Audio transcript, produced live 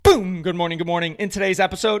Good morning, good morning. In today's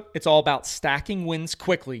episode, it's all about stacking wins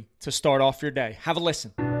quickly to start off your day. Have a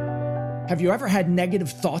listen. Have you ever had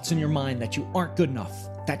negative thoughts in your mind that you aren't good enough,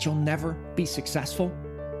 that you'll never be successful?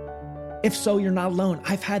 If so, you're not alone.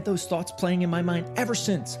 I've had those thoughts playing in my mind ever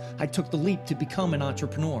since I took the leap to become an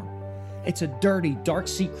entrepreneur. It's a dirty, dark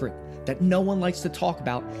secret that no one likes to talk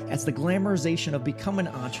about, as the glamorization of becoming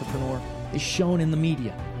an entrepreneur is shown in the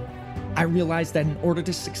media. I realized that in order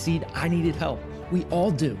to succeed, I needed help. We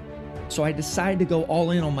all do. So I decided to go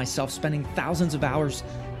all in on myself, spending thousands of hours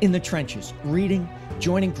in the trenches, reading,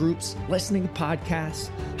 joining groups, listening to podcasts,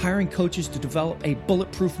 hiring coaches to develop a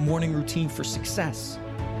bulletproof morning routine for success.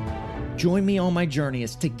 Join me on my journey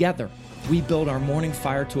as together we build our morning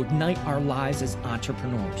fire to ignite our lives as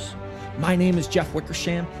entrepreneurs. My name is Jeff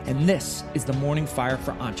Wickersham, and this is the Morning Fire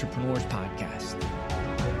for Entrepreneurs podcast.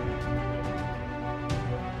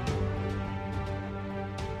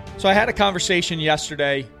 So I had a conversation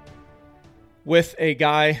yesterday with a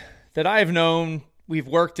guy that I have known. We've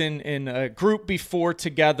worked in a group before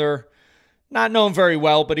together, not known very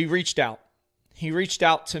well, but he reached out. He reached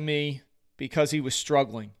out to me because he was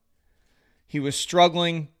struggling. He was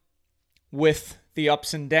struggling with the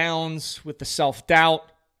ups and downs, with the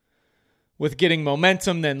self-doubt, with getting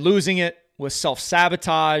momentum, then losing it, with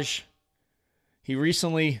self-sabotage. He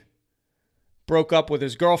recently broke up with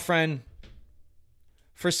his girlfriend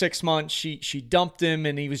for 6 months. She dumped him,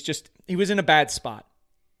 and he was in a bad spot.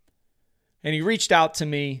 And he reached out to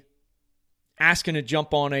me asking to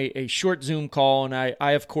jump on a short Zoom call, and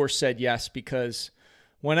I of course said yes, because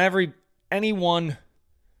whenever anyone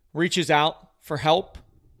reaches out for help,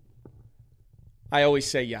 I always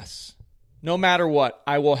say yes. No matter what,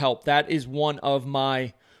 I will help. That is one of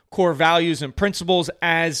my core values and principles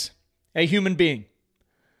as a human being.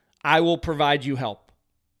 I will provide you help.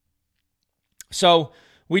 So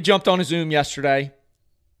we jumped on a Zoom yesterday,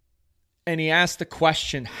 and he asked the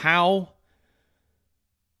question, how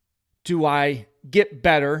do I get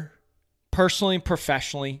better personally and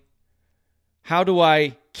professionally? How do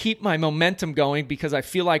I keep my momentum going? Because I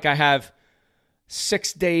feel like I have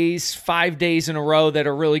 6 days, 5 days in a row that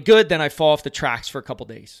are really good, then I fall off the tracks for a couple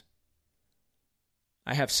days.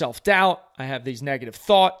 I have self-doubt. I have these negative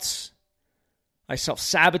thoughts. I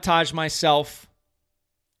self-sabotage myself.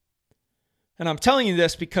 And I'm telling you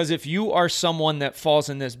this because if you are someone that falls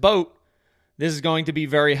in this boat, this is going to be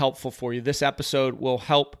very helpful for you. This episode will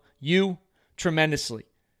help you tremendously.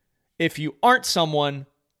 If you aren't someone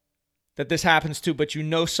that this happens to, but you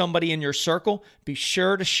know somebody in your circle, be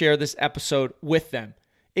sure to share this episode with them.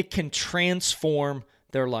 It can transform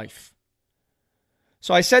their life.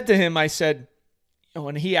 So I said to him,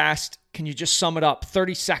 and he asked, can you just sum it up?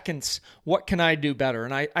 30 seconds. What can I do better?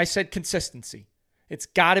 And I said consistency. It's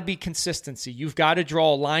got to be consistency. You've got to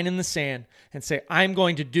draw a line in the sand and say, I'm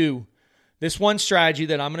going to do this one strategy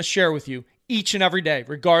that I'm going to share with you each and every day,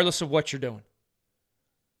 regardless of what you're doing.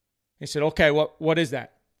 He said, okay, what is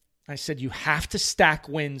that? I said, you have to stack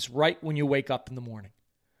wins right when you wake up in the morning.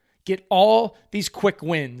 Get all these quick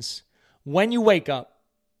wins when you wake up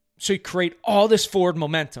so you create all this forward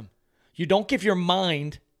momentum. You don't give your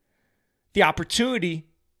mind the opportunity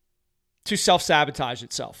to self-sabotage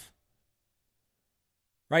itself.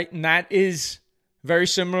 Right? And that is very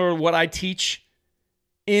similar to what I teach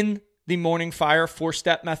in the Morning Fire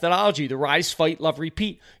 4-step methodology, the rise, fight, love,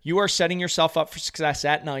 repeat. You are setting yourself up for success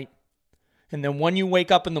at night. And then when you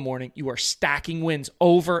wake up in the morning, you are stacking wins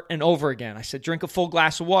over and over again. I said, drink a full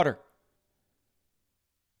glass of water.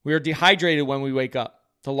 We are dehydrated when we wake up.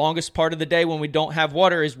 The longest part of the day when we don't have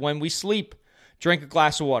water is when we sleep. Drink a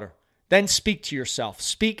glass of water. Then speak to yourself.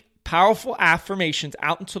 Speak powerful affirmations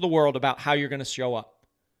out into the world about how you're going to show up.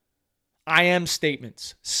 I am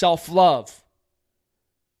statements, self-love.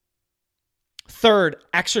 Third,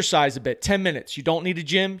 exercise a bit, 10 minutes. You don't need a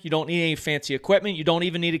gym. You don't need any fancy equipment. You don't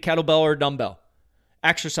even need a kettlebell or a dumbbell.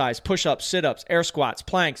 Exercise, push-ups, sit-ups, air squats,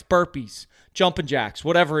 planks, burpees, jumping jacks,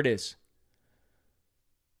 whatever it is.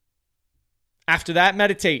 After that,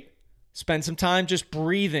 meditate. Spend some time just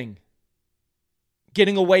breathing,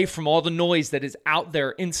 getting away from all the noise that is out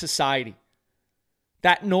there in society.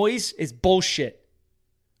 That noise is bullshit.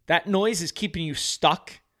 That noise is keeping you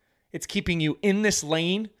stuck. It's keeping you in this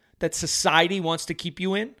lane that society wants to keep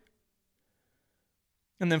you in.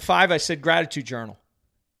 And then 5, I said gratitude journal.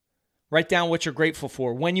 Write down what you're grateful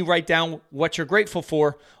for. When you write down what you're grateful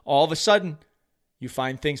for, all of a sudden, you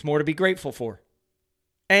find things more to be grateful for.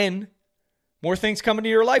 And more things come into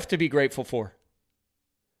your life to be grateful for.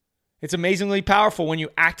 It's amazingly powerful when you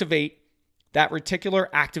activate that reticular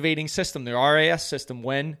activating system, the RAS system,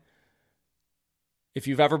 if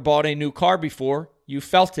you've ever bought a new car before, you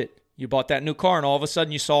felt it. You bought that new car and all of a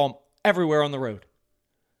sudden you saw them everywhere on the road.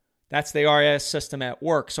 That's the RAS system at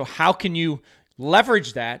work. So how can you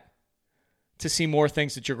leverage that to see more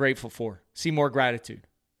things that you're grateful for? See more gratitude.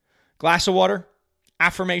 Glass of water,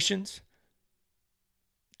 affirmations,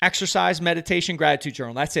 exercise, meditation, gratitude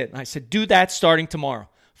journal. That's it. And I said, do that starting tomorrow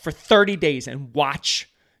for 30 days and watch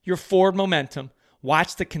your forward momentum.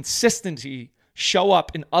 Watch the consistency show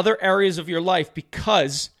up in other areas of your life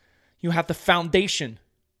because you have the foundation.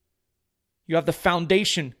 You have the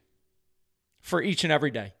foundation for each and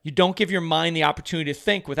every day. You don't give your mind the opportunity to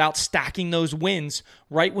think without stacking those wins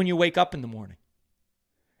right when you wake up in the morning.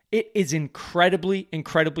 It is incredibly,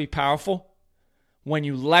 incredibly powerful when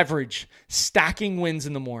you leverage stacking wins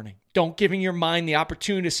in the morning. Don't giving your mind the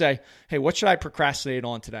opportunity to say, hey, what should I procrastinate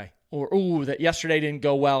on today? Or, ooh, that yesterday didn't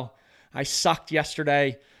go well. I sucked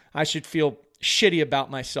yesterday. I should feel shitty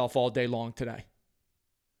about myself all day long today.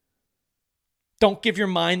 Don't give your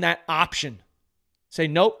mind that option. Say,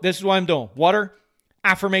 nope, this is what I'm doing. Water,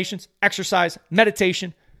 affirmations, exercise,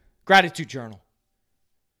 meditation, gratitude journal.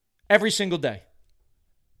 Every single day.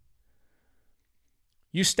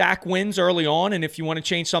 You stack wins early on, and if you want to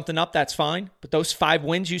change something up, that's fine. But those 5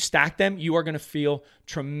 wins, you stack them, you are going to feel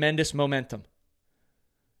tremendous momentum.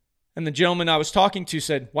 And the gentleman I was talking to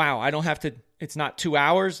said, wow, I don't have to, it's not 2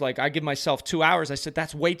 hours. Like I give myself 2 hours. I said,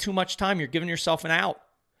 that's way too much time. You're giving yourself an out.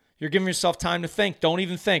 You're giving yourself time to think. Don't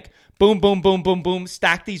even think. Boom, boom, boom, boom, boom.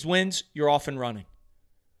 Stack these wins. You're off and running.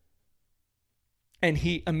 And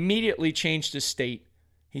he immediately changed his state.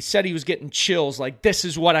 He said he was getting chills like, this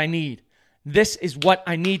is what I need. This is what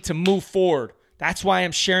I need to move forward. That's why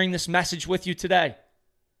I'm sharing this message with you today.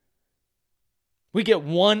 We get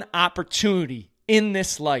one opportunity in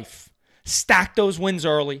this life. Stack those wins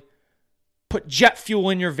early. Put jet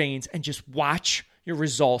fuel in your veins and just watch your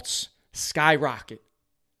results skyrocket.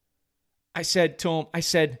 I said to him,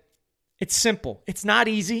 it's simple. It's not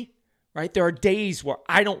easy, right? There are days where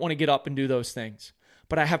I don't want to get up and do those things,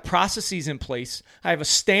 but I have processes in place. I have a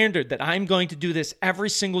standard that I'm going to do this every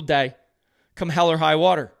single day, come hell or high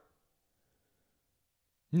water.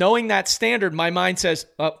 Knowing that standard, my mind says,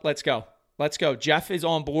 oh, let's go. Let's go. Jeff is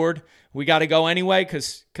on board. We got to go anyway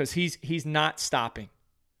because he's not stopping.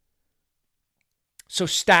 So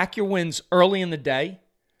stack your wins early in the day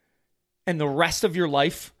and the rest of your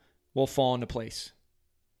life will fall into place.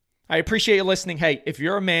 I appreciate you listening. Hey, if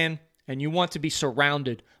you're a man and you want to be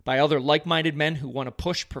surrounded by other like-minded men who want to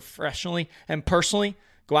push professionally and personally,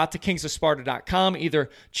 go out to kingsofsparta.com. Either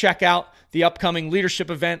check out the upcoming leadership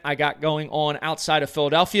event I got going on outside of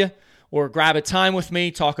Philadelphia, or grab a time with me,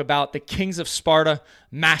 talk about the Kings of Sparta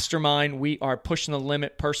Mastermind. We are pushing the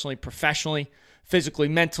limit personally, professionally, physically,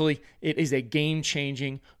 mentally. It is a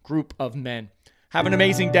game-changing group of men. Have an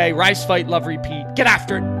amazing day. Rise, fight, love, repeat. Get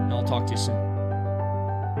after it, and I'll talk to you soon.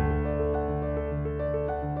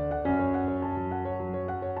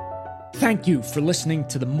 Thank you for listening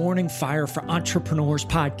to the Morning Fire for Entrepreneurs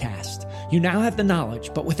podcast. You now have the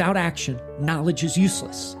knowledge, but without action, knowledge is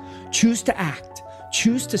useless. Choose to act.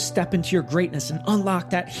 Choose to step into your greatness and unlock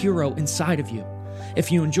that hero inside of you.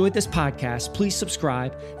 If you enjoyed this podcast, please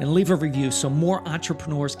subscribe and leave a review so more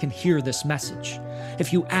entrepreneurs can hear this message.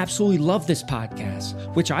 If you absolutely love this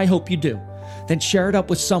podcast, which I hope you do, then share it up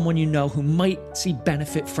with someone you know who might see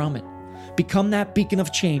benefit from it. Become that beacon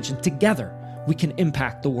of change, and together we can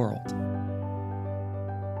impact the world.